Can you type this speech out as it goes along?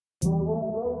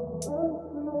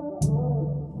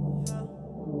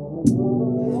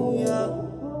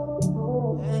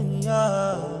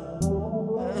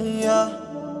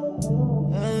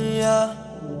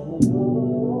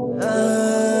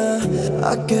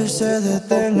que se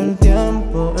detenga el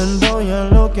tiempo,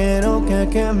 enróllalo, quiero que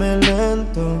queme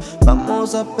lento.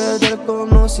 Vamos a perder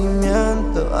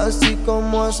conocimiento, así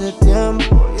como hace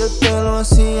tiempo yo te lo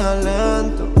hacía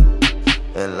lento.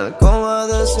 En la alcoba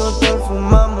de ese hotel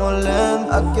fumamos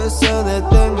lento. A que se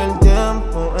detenga el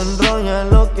tiempo,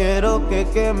 enróllalo, quiero que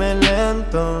queme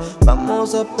lento.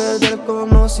 Vamos a perder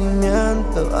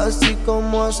conocimiento, así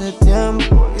como hace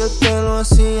tiempo yo te lo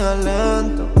hacía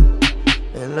lento.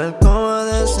 En la alcoba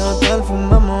de ese hotel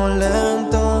fumamos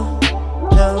lento,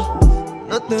 yeah.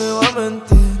 No te voy a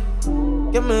mentir,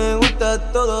 que me gusta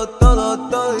todo, todo,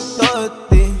 todo y todo de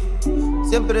ti.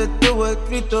 Siempre estuvo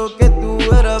escrito que tú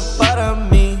eras para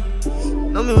mí.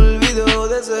 No me olvido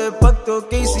de ese pacto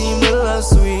que hicimos en la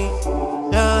suite,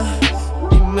 yeah.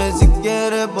 Dime si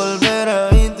quieres volver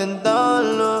a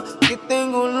intentarlo, que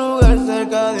tengo un lugar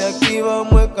cerca de aquí,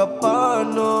 vamos a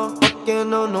escaparnos. Que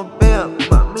no nos vean,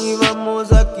 mami,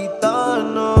 vamos a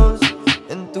quitarnos.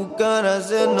 En tu cara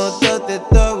se nota, te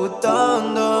está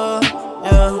gustando,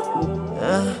 yeah,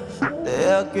 yeah.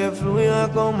 Deja que fluya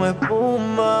como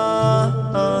espuma,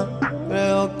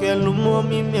 creo que el humo a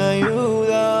mí me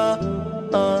ayuda,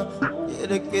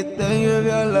 quieres que te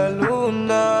lleve a la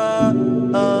luna,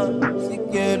 si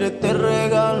quieres te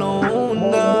regalo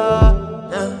una,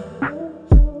 yeah.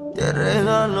 Te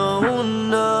regalo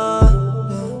una.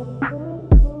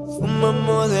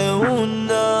 Fumamos de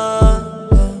una,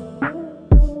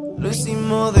 lo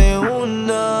hicimos de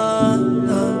una.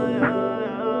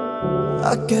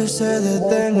 A que se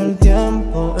detenga el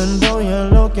tiempo,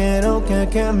 enróllalo, quiero que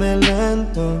queme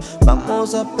lento.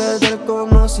 Vamos a perder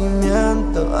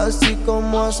conocimiento, así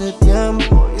como hace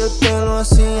tiempo yo te lo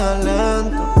hacía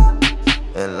lento.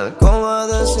 En la alcoba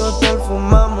de ese hotel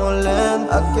fumamos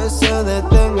lento. A que se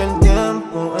detenga el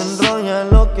tiempo,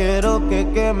 enróllalo, quiero que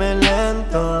queme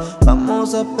lento.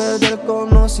 Vamos a perder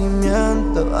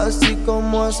conocimiento, así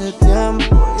como hace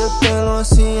tiempo yo te lo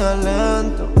hacía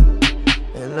lento.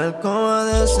 En la alcoba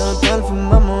de ese hotel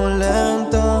fumamos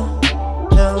lento.